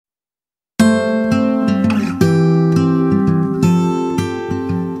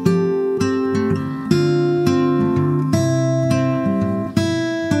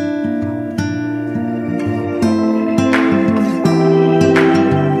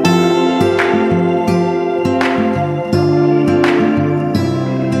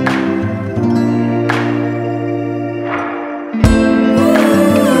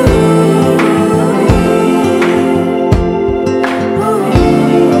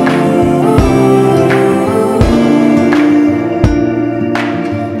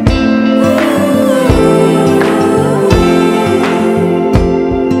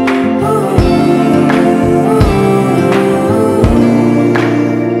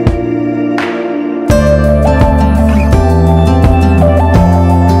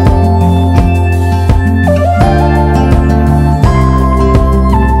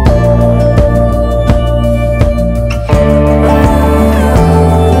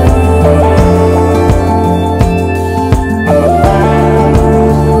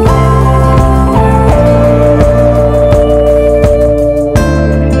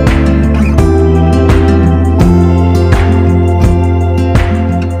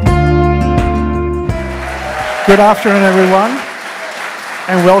Good afternoon, everyone,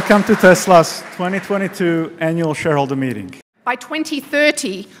 and welcome to Tesla's 2022 annual shareholder meeting. By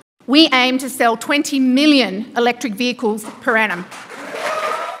 2030, we aim to sell 20 million electric vehicles per annum.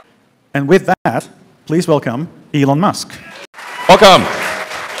 And with that, please welcome Elon Musk. Welcome.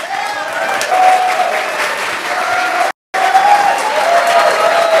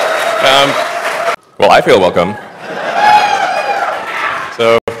 Well, I feel welcome.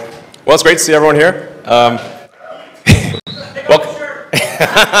 So, well, it's great to see everyone here. Welcome.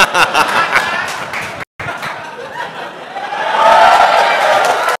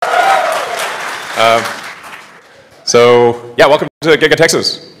 Welcome to Giga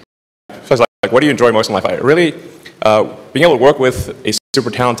Texas. So it's like, what do you enjoy most in life? I really, being able to work with a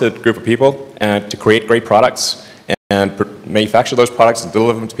super talented group of people and to create great products and manufacture those products and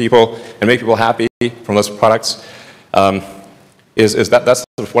deliver them to people and make people happy from those products, that's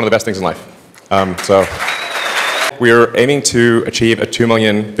one of the best things in life. So we're aiming to achieve a 2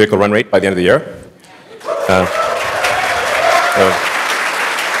 million vehicle run rate by the end of the year.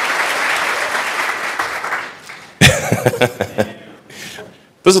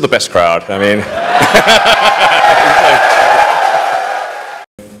 This is the best crowd. I mean,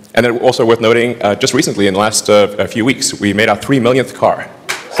 and then also worth noting, just recently, in the last few weeks, we made our 3 millionth car.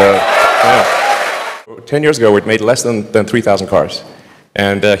 So, 10 years ago, we'd made less than 3,000 cars,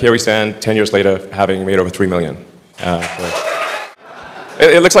 and here we stand 10 years later, having made over 3 million.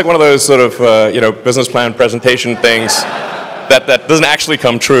 It looks like one of those sort of business plan presentation things that doesn't actually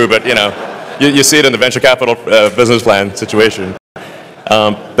come true, but you see it in the venture capital business plan situation.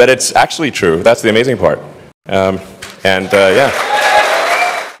 But it's actually true. That's the amazing part. The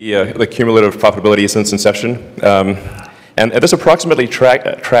cumulative profitability since inception. And this approximately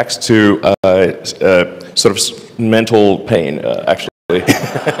tracks to sort of mental pain, actually.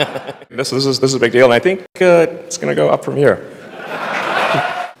 This is a big deal, and I think it's going to go up from here.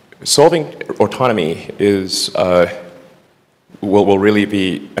 Solving autonomy will really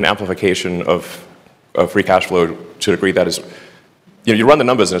be an amplification of free cash flow to a degree that is, you run the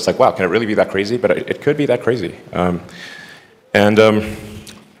numbers and it's like, wow, can it really be that crazy? But it could be that crazy.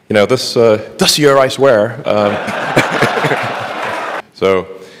 This year, I swear.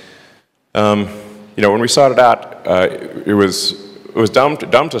 When we started out, it was dumb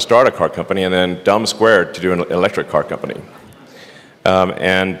to start a car company and then dumb squared to do an electric car company.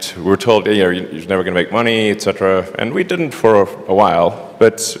 And we were told, you're never going to make money, etc. And we didn't for a while,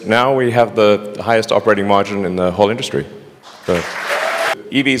 but now we have the highest operating margin in the whole industry. So,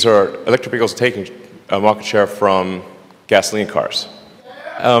 electric vehicles are taking a market share from gasoline cars.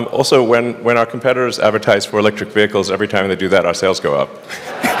 Also, when our competitors advertise for electric vehicles, every time they do that, our sales go up.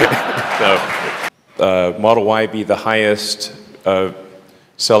 So, Model Y be the highest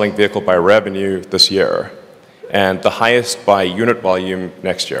selling vehicle by revenue this year, and the highest by unit volume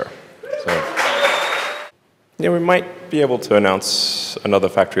next year. So, we might be able to announce another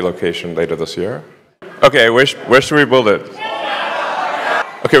factory location later this year. Okay, where should we build it?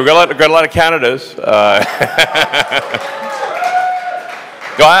 Okay, we've got a lot of candidates.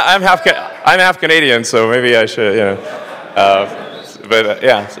 I'm half Canadian, so maybe I should,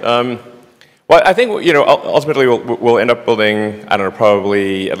 well, I think ultimately we'll end up building, I don't know,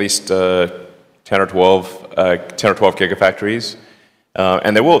 probably at least 10 or 12 gigafactories,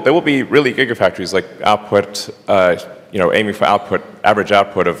 and there will be really gigafactories like output, aiming for average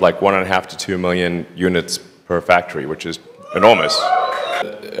output of like 1.5 to 2 million units per factory, which is enormous.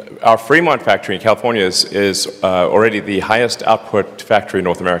 Our Fremont factory in California is already the highest output factory in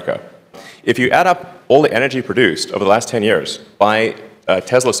North America. If you add up all the energy produced over the last 10 years by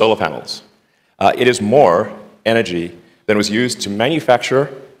Tesla solar panels, it is more energy than was used to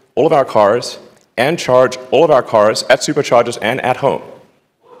manufacture all of our cars and charge all of our cars at superchargers and at home.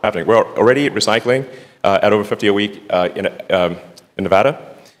 We're already recycling at over 50 a week in Nevada.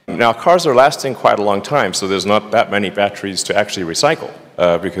 Now, cars are lasting quite a long time, so there's not that many batteries to actually recycle,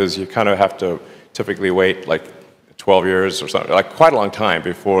 because you kind of have to typically wait like 12 years or something, like quite a long time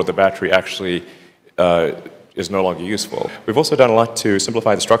before the battery actually is no longer useful. We've also done a lot to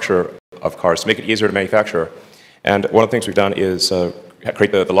simplify the structure of cars to make it easier to manufacture. And one of the things we've done is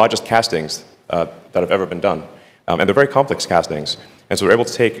create the largest castings that have ever been done. And they're very complex castings. And so we're able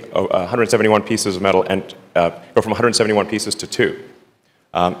to take 171 pieces of metal and go from 171 pieces to 2.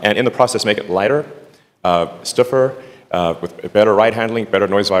 And in the process, make it lighter, stiffer, with better ride handling, better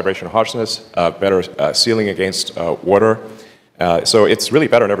noise, vibration, harshness, better sealing against water. So it's really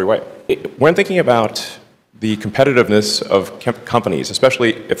better in every way. When thinking about the competitiveness of companies,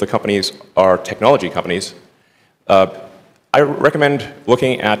 especially if the companies are technology companies, I recommend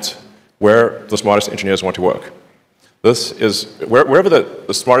looking at where the smartest engineers want to work. This is, wherever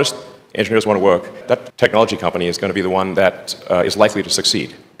the smartest engineers want to work, that technology company is going to be the one that is likely to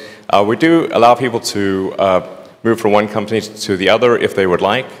succeed. We do allow people to move from one company to the other if they would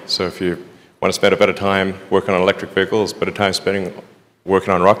like. So if you want to spend a bit of time working on electric vehicles, a bit of time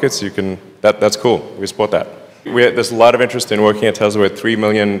working on rockets, you can, that's cool. We support that. There's a lot of interest in working at Tesla with 3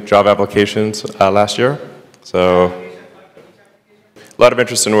 million job applications last year. So a lot of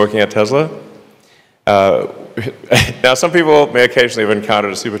interest in working at Tesla. Now, some people may occasionally have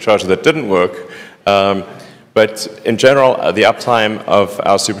encountered a supercharger that didn't work, but in general, the uptime of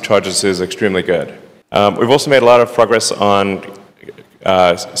our superchargers is extremely good. We've also made a lot of progress on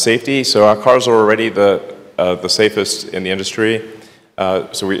safety, so our cars are already the safest in the industry.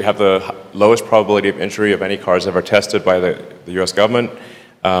 So we have the lowest probability of injury of any cars ever tested by the US government,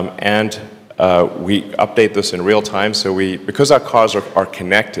 and we update this in real time, so because our cars are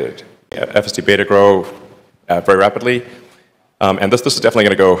connected, FSD beta grow very rapidly, and this is definitely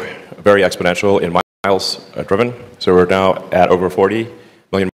going to go very exponential in miles driven. So we're now at over 40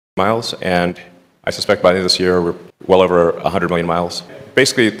 million miles, and I suspect by the end of this year we're well over 100 million miles.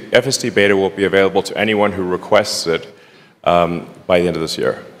 Basically, FSD beta will be available to anyone who requests it by the end of this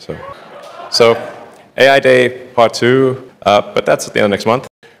year. So AI Day Part 2, but that's at the end of next month.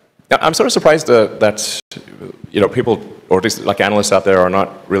 Now, I'm sort of surprised that people, or at least like analysts out there, are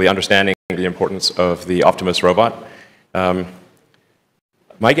not really understanding the importance of the Optimus robot.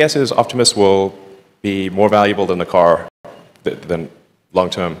 My guess is Optimus will be more valuable than the car than long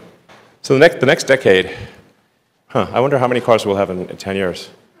term. So the next decade, I wonder how many cars we'll have in 10 years.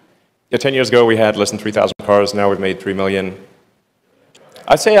 Yeah, 10 years ago we had less than 3,000 cars. Now we've made 3 million.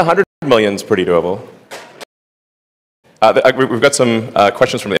 I'd say 100 million is pretty doable. We've got some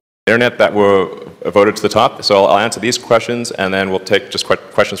questions from the internet that were voted to the top, so I'll answer these questions, and then we'll take just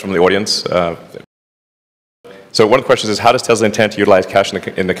questions from the audience. So one of the questions is, how does Tesla intend to utilize cash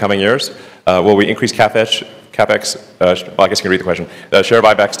in the coming years? Will we increase CapEx, well, I guess you can read the question, share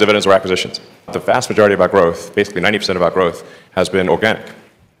buybacks, dividends, or acquisitions? The vast majority of our growth, basically 90% of our growth, has been organic,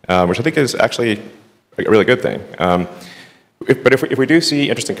 which I think is actually a really good thing. But if we do see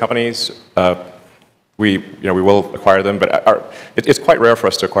interesting companies, we will acquire them, but it's quite rare for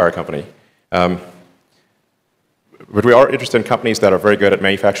us to acquire a company. But we are interested in companies that are very good at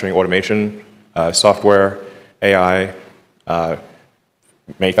manufacturing automation, software, AI,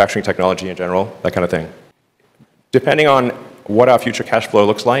 manufacturing technology in general, that kind of thing. Depending on what our future cash flow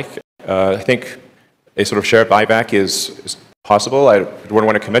looks like, I think a sort of share buyback is possible. I wouldn't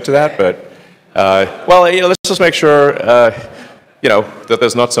want to commit to that, but well, let's just make sure that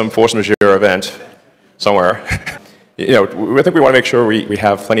there's not some force majeure event somewhere. I think we want to make sure we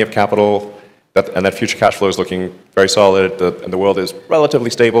have plenty of capital, and that future cash flow is looking very solid, and the world is relatively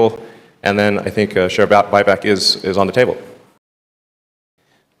stable, and then I think share buyback is on the table.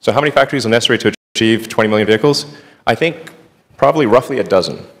 So how many factories are necessary to achieve 20 million vehicles? I think probably roughly a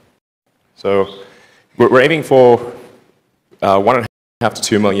dozen. So we're aiming for 1.5 to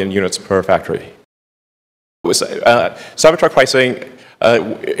 2 million units per factory. CyberTruck pricing,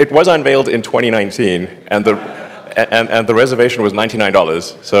 it was unveiled in 2019, and the reservation was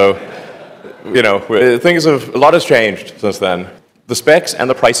 $99. So, a lot has changed since then. The specs and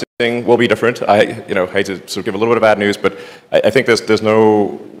the pricing will be different. I hate to sort of give a little bit of bad news, but I think there's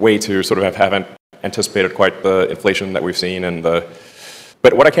no way to sort of have anticipated quite the inflation that we've seen.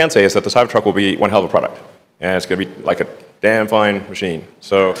 But what I can say is that the Cybertruck will be one hell of a product, and it's going to be like a damn fine machine.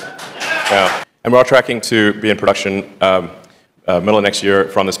 So, yeah. And we're tracking to be in production middle of next year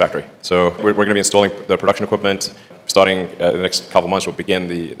from this factory. So we're going to be installing the production equipment. Starting the next couple months, we'll begin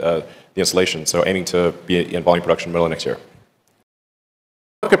the installation. So aiming to be in volume production middle of next year.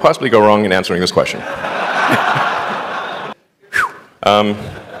 What could possibly go wrong in answering this question?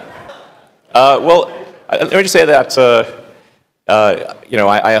 Well, let me just say that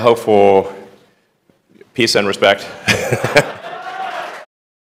I hope for peace and respect.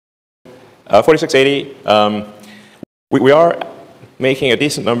 4680. We are making a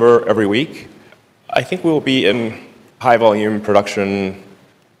decent number every week. I think we will be in high volume production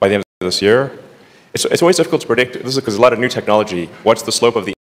by the end of this year. It's always difficult to predict. This is because a lot of new technology. What's the slope of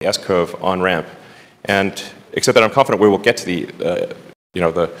the S-curve on ramp? And except that I'm confident we will get to the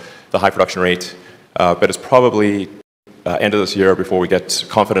high production rate, but it's probably end of this year before we get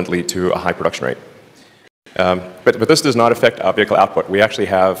confidently to a high production rate. But this does not affect our vehicle output. We actually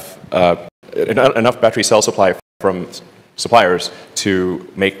have enough battery cell supply from suppliers to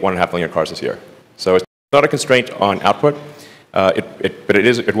make 1.5 million cars this year. So it's not a constraint on output, but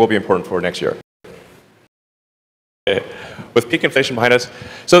it will be important for next year. with peak inflation behind us.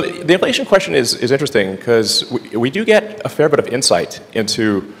 So the inflation question is interesting because we do get a fair bit of insight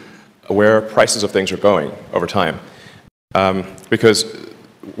into where prices of things are going over time. Because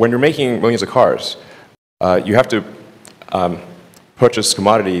when you're making millions of cars, you have to purchase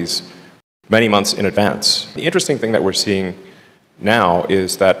commodities many months in advance. The interesting thing that we're seeing now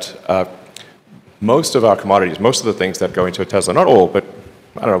is that most of our commodities, most of the things that go into a Tesla, not all, but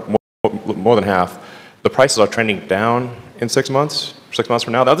I don't know, more than half, the prices are trending down in 6 months, 6 months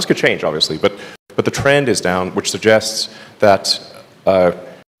from now. Now this could change, obviously, but the trend is down, which suggests that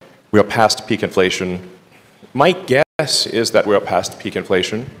we are past peak inflation. My guess is that we are past peak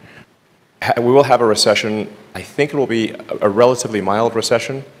inflation. We will have a recession. I think it will be a relatively mild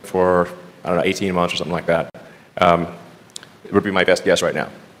recession for, I don't know, 18 months or something like that. It would be my best guess right now.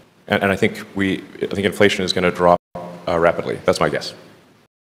 And I think inflation is going to drop rapidly. That's my guess.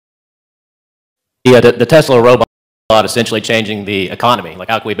 Yeah, the Tesla robot essentially changing the economy. Like,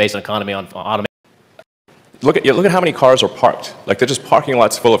 how can we base an economy on automation? Look at how many cars are parked. Like, they're just parking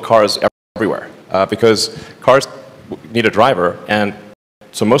lots full of cars everywhere because cars need a driver, and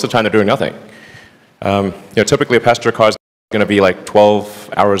so most of the time they're doing nothing. Typically a passenger car is going to be like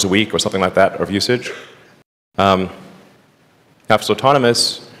 12 hours a week or something like that of usage. If it's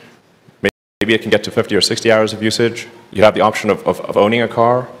autonomous, maybe it can get to 50 or 60 hours of usage. You have the option of owning a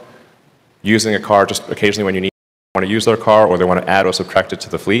car, using a car just occasionally when you want to use their car or they want to add or subtract it to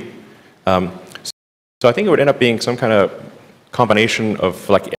the fleet. So I think it would end up being some kind of combination of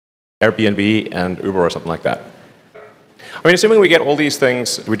like Airbnb and Uber or something like that. I mean, assuming we get all these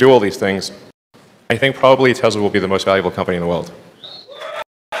things, we do all these things, I think probably Tesla will be the most valuable company in the world.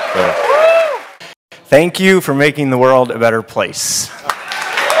 So. Thank you for making the world a better place.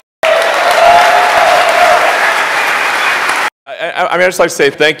 I mean, I'd just like to say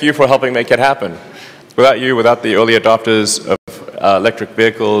thank you for helping make it happen. Without you, without the early adopters of electric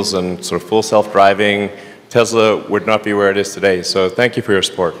vehicles and sort of full self-driving, Tesla would not be where it is today. So thank you for your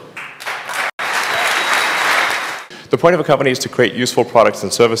support. The point of a company is to create useful products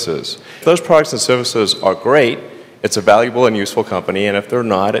and services. If those products and services are great, it's a valuable and useful company, and if they're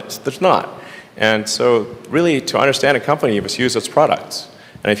not, it's not. And so really, to understand a company, you must use its products.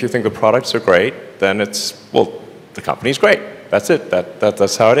 And if you think the products are great, then it's, well, the company's great. That's it.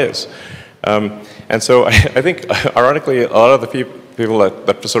 That's how it is. And so I think, ironically, a lot of the people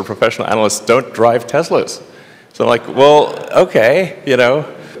that sort of professional analysts don't drive Teslas. So I'm like, well, okay,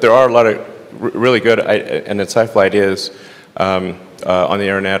 there are a lot of really good and insightful ideas on the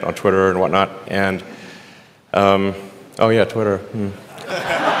internet, on Twitter and whatnot. And, oh yeah, Twitter.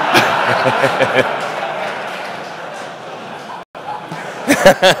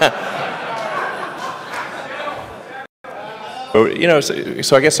 But,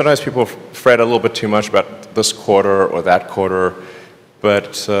 so I guess sometimes people fret a little bit too much about this quarter or that quarter.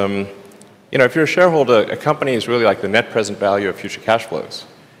 But, if you're a shareholder, a company is really like the net present value of future cash flows.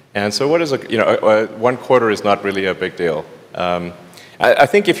 And so what is one quarter is not really a big deal. I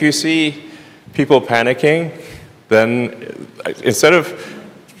think if you see people panicking, then instead of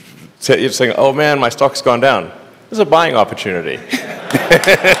saying, oh man, my stock's gone down, there's a buying opportunity.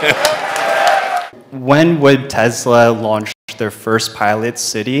 When would Tesla launch their first pilot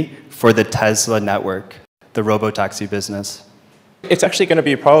city for the Tesla network, the Robotaxi business? It's actually going to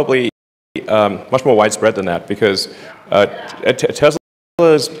be probably much more widespread than that because Tesla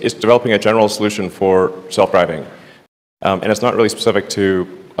is developing a general solution for self-driving. And it's not really specific to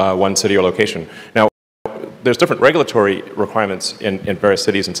one city or location. Now, there's different regulatory requirements in various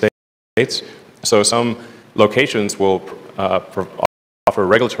cities and states. So some locations will offer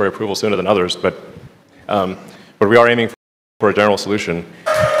regulatory approval sooner than others, but we are aiming for a general solution.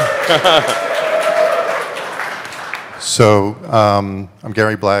 So I'm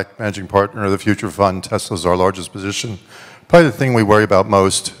Gary Black, managing partner of the Future Fund. Tesla's our largest position. Probably the thing we worry about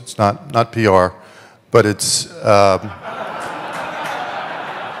most, it's not PR, but it's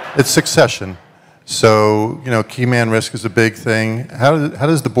succession. So, key man risk is a big thing. How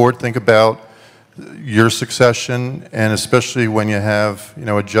does the board think about your succession, and especially when you have,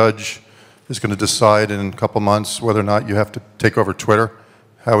 a judge is going to decide in a couple months whether or not you have to take over Twitter?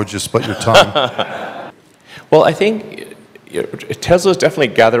 How would you split your time? Well, I think Tesla is definitely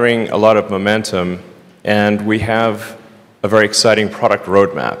gathering a lot of momentum, and we have a very exciting product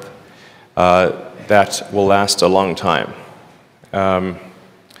roadmap that will last a long time.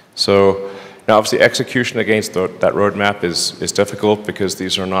 So now, obviously, execution against that roadmap is difficult because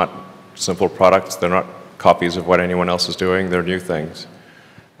these are not simple products. They're not copies of what anyone else is doing. They're new things.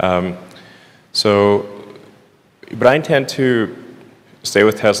 But I intend to stay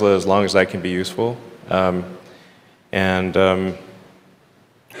with Tesla as long as I can be useful. And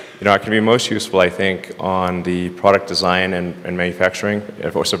I can be most useful, I think, on the product design and manufacturing.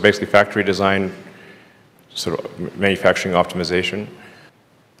 So basically factory design, sort of manufacturing optimization.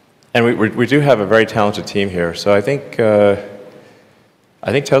 And we do have a very talented team here. So I think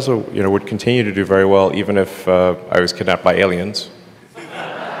Tesla would continue to do very well even if I was kidnapped by aliens.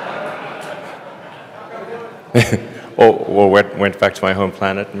 or went back to my home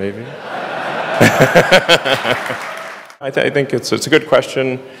planet, maybe. I think it's a good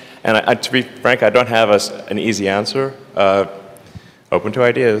question, and to be frank, I don't have an easy answer. Open to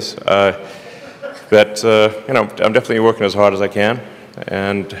ideas, but I'm definitely working as hard as I can,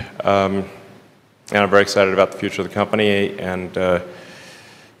 and I'm very excited about the future of the company, and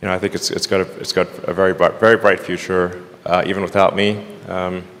I think it's got a very bright future, even without me.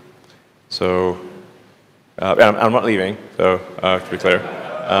 So. I'm not leaving, so to be clear.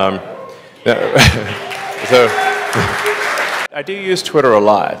 So I do use Twitter a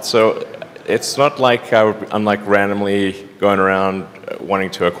lot, so it's not like I'm like randomly going around wanting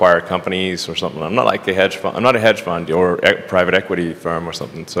to acquire companies or something. I'm not like a hedge fund. I'm not a hedge fund or private equity firm or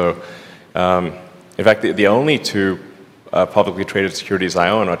something. So, in fact, the only two publicly traded securities I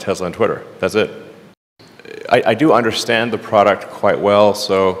own are Tesla and Twitter. That's it. I do understand the product quite well,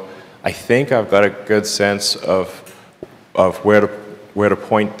 so I think I've got a good sense of where to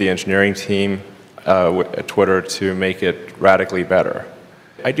point the engineering team at Twitter to make it radically better.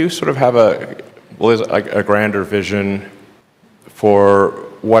 I do sort of have a grander vision for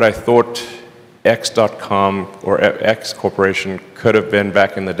what I thought X.com or X Corporation could have been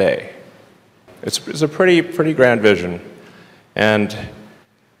back in the day. It's a pretty grand vision, and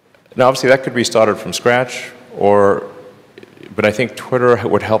now obviously that could be started from scratch, but I think Twitter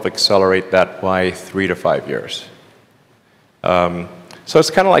would help accelerate that by 3 to 5 years. So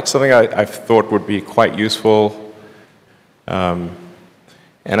it's kind of like something I've thought would be quite useful, and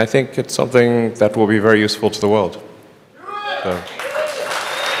I think it's something that will be very useful to the world. So,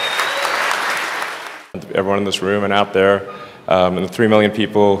 everyone in this room and out there, and the 3 million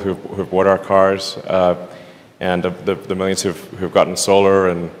people who've bought our cars, and the millions who've gotten solar,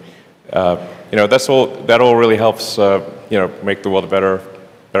 and that all really helps make the world a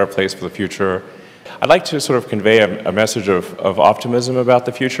better place for the future. I'd like to sort of convey a message of optimism about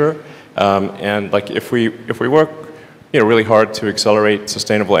the future, and like if we work really hard to accelerate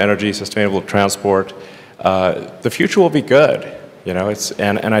sustainable energy, sustainable transport, the future will be good.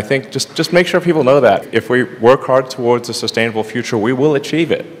 And I think just make sure people know that if we work hard towards a sustainable future, we will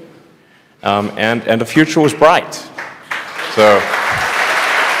achieve it, and the future was bright. So,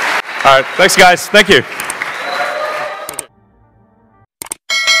 all right, thanks guys, thank you.